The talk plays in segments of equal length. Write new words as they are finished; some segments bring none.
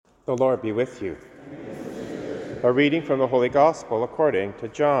The Lord be with you. A reading from the Holy Gospel according to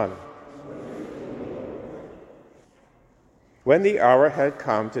John. When the hour had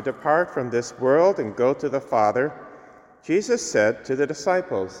come to depart from this world and go to the Father, Jesus said to the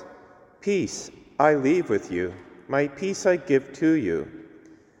disciples, "Peace I leave with you, my peace I give to you.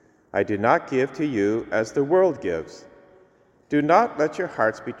 I do not give to you as the world gives. Do not let your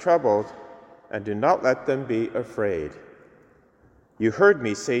hearts be troubled, and do not let them be afraid. You heard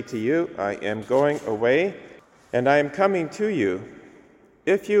me say to you, I am going away, and I am coming to you.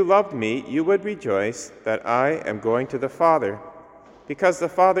 If you loved me, you would rejoice that I am going to the Father, because the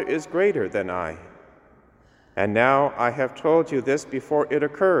Father is greater than I. And now I have told you this before it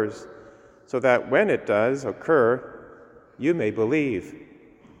occurs, so that when it does occur, you may believe.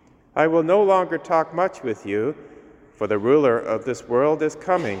 I will no longer talk much with you, for the ruler of this world is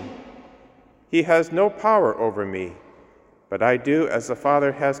coming. He has no power over me, but I do as the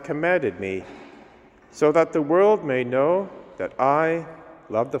Father has commanded me, so that the world may know that I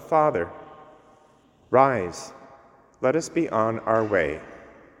love the Father. Rise, let us be on our way."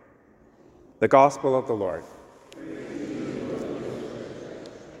 The Gospel of the Lord.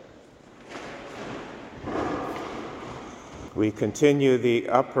 We continue the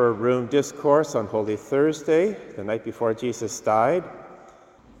upper room discourse on Holy Thursday, the night before Jesus died.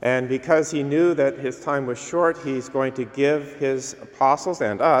 And because he knew that his time was short, he's going to give his apostles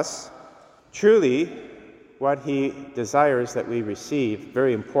and us truly what he desires that we receive,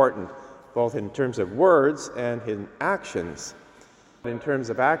 very important, both in terms of words and in actions. In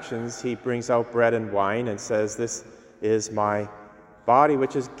terms of actions, he brings out bread and wine and says, "This is my body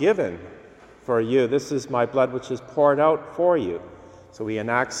which is given for you. This is my blood which is poured out for you." So he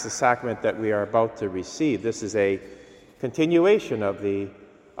enacts the sacrament that we are about to receive. This is a continuation of the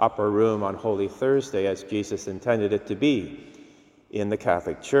upper room on Holy Thursday as Jesus intended it to be in the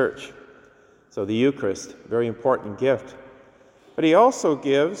Catholic Church. So the Eucharist, very important gift. But he also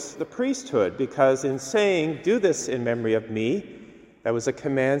gives the priesthood, because in saying, "Do this in memory of me," that was a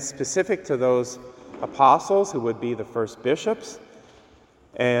command specific to those apostles who would be the first bishops,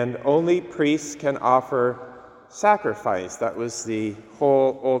 and only priests can offer sacrifice. That was the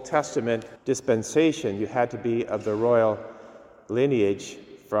whole Old Testament dispensation. You had to be of the royal lineage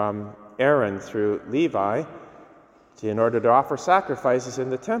from Aaron through Levi in order to offer sacrifices in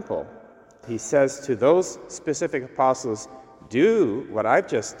the temple. He says to those specific apostles, "Do what I've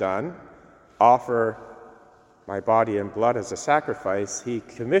just done, offer my body and blood as a sacrifice." He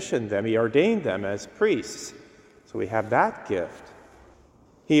commissioned them, he ordained them as priests. So we have that gift.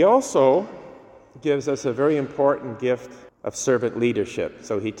 He also gives us a very important gift of servant leadership.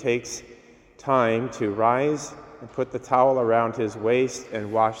 So he takes time to rise and put the towel around his waist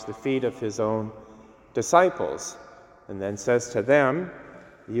and wash the feet of his own disciples, and then says to them,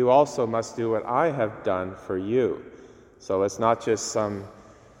 "You also must do what I have done for you." So it's not just some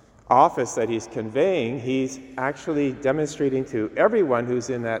office that he's conveying, he's actually demonstrating to everyone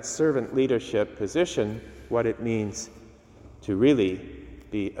who's in that servant leadership position what it means to really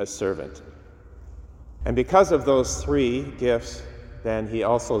be a servant. And because of those three gifts, then he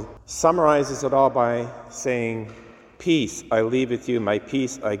also summarizes it all by saying, "Peace I leave with you, my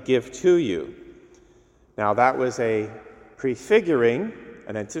peace I give to you." Now that was a prefiguring,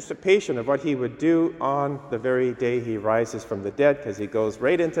 an anticipation of what he would do on the very day he rises from the dead, because he goes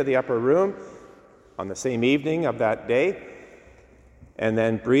right into the upper room on the same evening of that day, and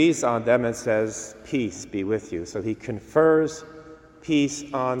then breathes on them and says, "Peace be with you." So he confers peace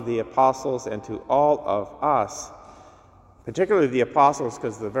on the apostles and to all of us, particularly the apostles,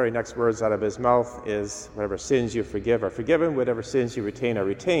 because the very next words out of his mouth is, "Whatever sins you forgive are forgiven, whatever sins you retain are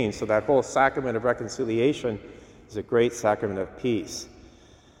retained." So that whole sacrament of reconciliation is a great sacrament of peace.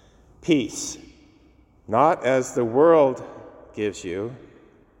 Peace, not as the world gives you,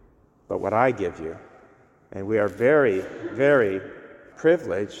 but what I give you. And we are very, very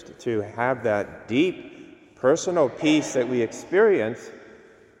privileged to have that deep personal peace that we experience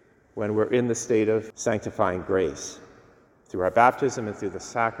when we're in the state of sanctifying grace, through our baptism and through the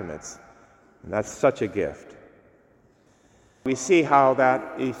sacraments. And that's such a gift. We see how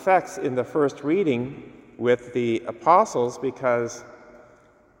that effects in the first reading with the apostles, because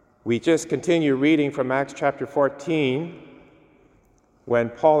we just continue reading from Acts chapter 14. When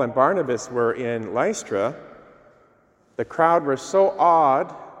Paul and Barnabas were in Lystra, the crowd were so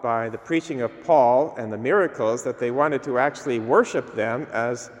awed by the preaching of Paul and the miracles that they wanted to actually worship them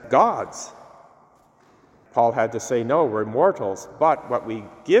as gods. Paul had to say, "No, we're mortals, but what we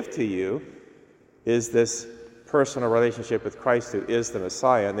give to you is this personal relationship with Christ, who is the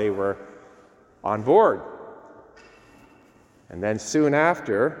Messiah," and they were on board. And then soon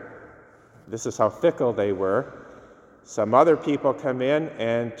after, This is how fickle they were. Some other people come in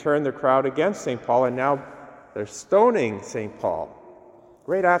and turn the crowd against St. Paul, and now they're stoning St. Paul.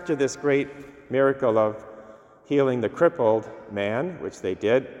 Right after this great miracle of healing the crippled man, which they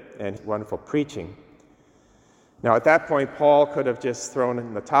did, and wonderful preaching. Now at that point, Paul could have just thrown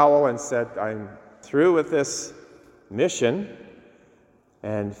in the towel and said, I'm through with this mission,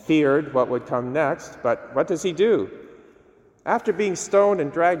 and feared what would come next. But what does he do? After being stoned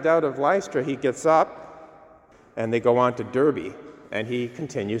and dragged out of Lystra, he gets up, and they go on to Derbe, and he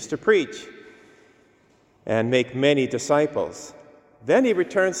continues to preach and make many disciples. Then he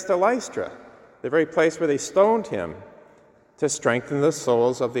returns to Lystra, the very place where they stoned him, to strengthen the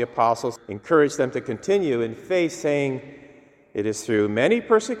souls of the apostles, encourage them to continue in faith, saying, it is through many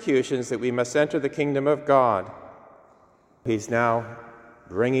persecutions that we must enter the kingdom of God. He's now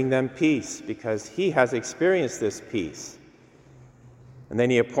bringing them peace because he has experienced this peace. And then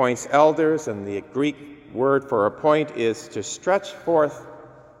he appoints elders, and the Greek word for appoint is to stretch forth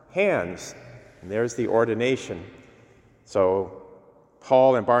hands. And there's the ordination. So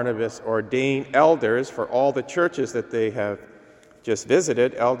Paul and Barnabas ordain elders for all the churches that they have just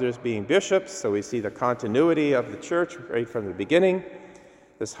visited, elders being bishops. So we see the continuity of the church right from the beginning,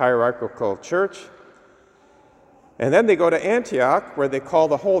 this hierarchical church. And then they go to Antioch, where they call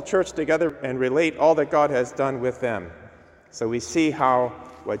the whole church together and relate all that God has done with them. So we see how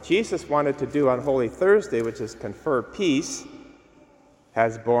what Jesus wanted to do on Holy Thursday, which is confer peace,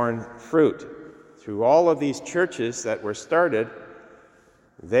 has borne fruit. Through all of these churches that were started,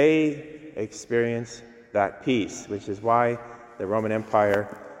 they experience that peace, which is why the Roman Empire,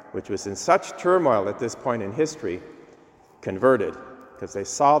 which was in such turmoil at this point in history, converted, because they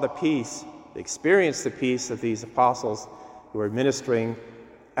saw the peace, they experienced the peace of these apostles who were ministering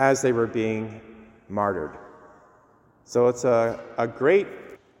as they were being martyred. So it's a great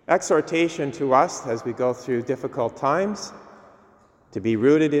exhortation to us as we go through difficult times to be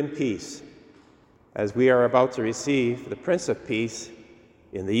rooted in peace, as we are about to receive the Prince of Peace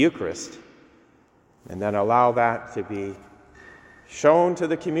in the Eucharist, and then allow that to be shown to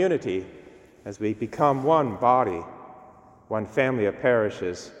the community as we become one body, one family of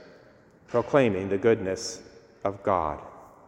parishes, proclaiming the goodness of God.